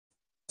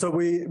So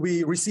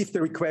we received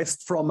a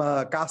request from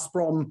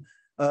Gazprom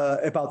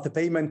about the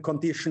payment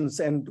conditions,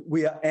 and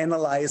we are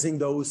analyzing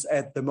those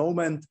at the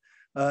moment.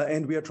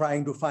 And we are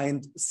trying to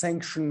find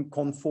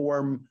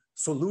sanction-conformed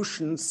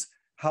solutions,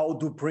 how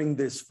to bring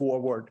this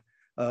forward.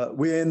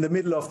 We're in the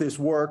middle of this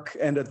work,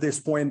 and at this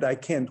point, I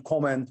can't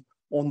comment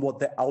on what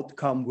the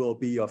outcome will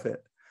be of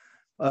it.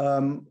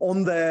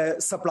 On the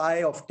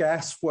supply of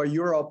gas for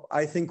Europe,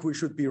 I think we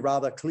should be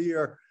rather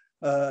clear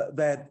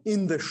that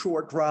in the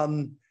short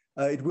run,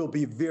 it will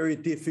be very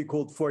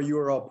difficult for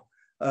Europe,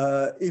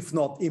 if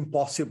not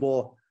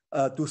impossible,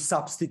 to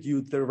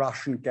substitute the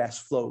Russian gas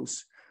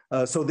flows.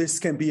 So this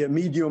can be a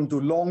medium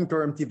to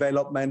long-term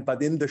development,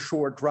 but in the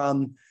short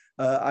run,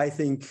 I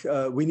think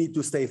we need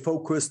to stay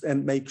focused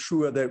and make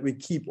sure that we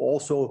keep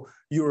also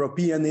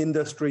European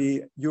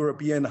industry,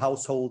 European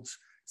households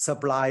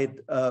supplied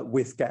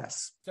with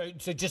gas. So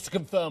just to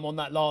confirm on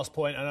that last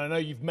point, and I know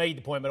you've made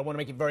the point, but I want to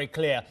make it very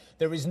clear,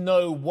 there is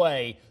no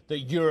way that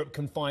Europe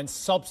can find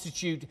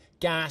substitute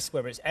gas,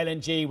 whether it's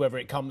LNG, whether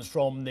it comes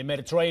from the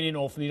Mediterranean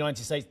or from the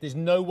United States, there's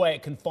no way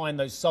it can find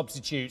those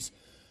substitutes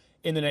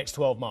in the next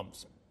 12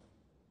 months.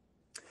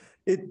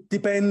 It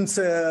depends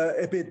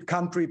a bit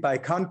country by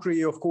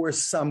country. Of course,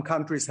 some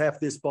countries have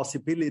this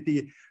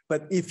possibility,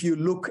 but if you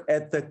look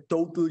at the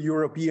total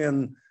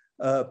European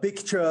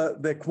picture,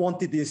 the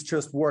quantities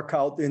just work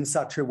out in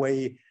such a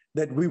way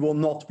that we will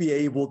not be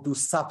able to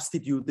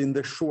substitute in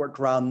the short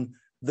run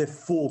the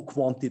full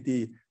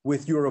quantity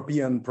with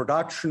European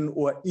production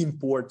or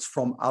imports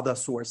from other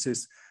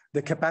sources.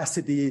 The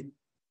capacity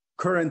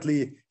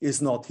currently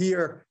is not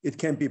here. It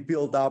can be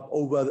built up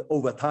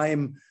over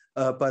time,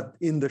 but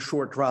in the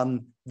short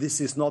run,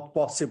 this is not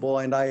possible.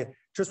 And I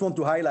just want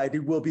to highlight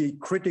it will be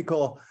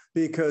critical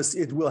because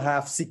it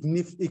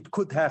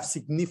could have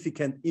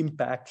significant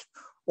impact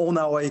on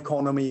our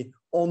economy,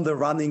 on the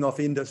running of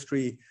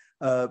industry,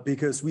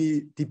 because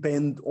we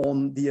depend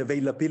on the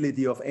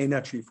availability of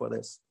energy for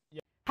this.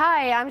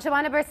 Hi, I'm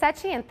Joanna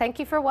Bersecci, and thank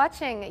you for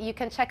watching. You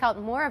can check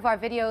out more of our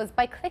videos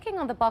by clicking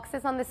on the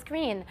boxes on the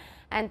screen.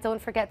 And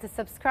don't forget to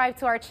subscribe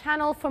to our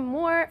channel for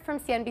more from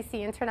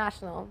CNBC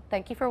International.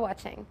 Thank you for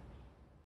watching.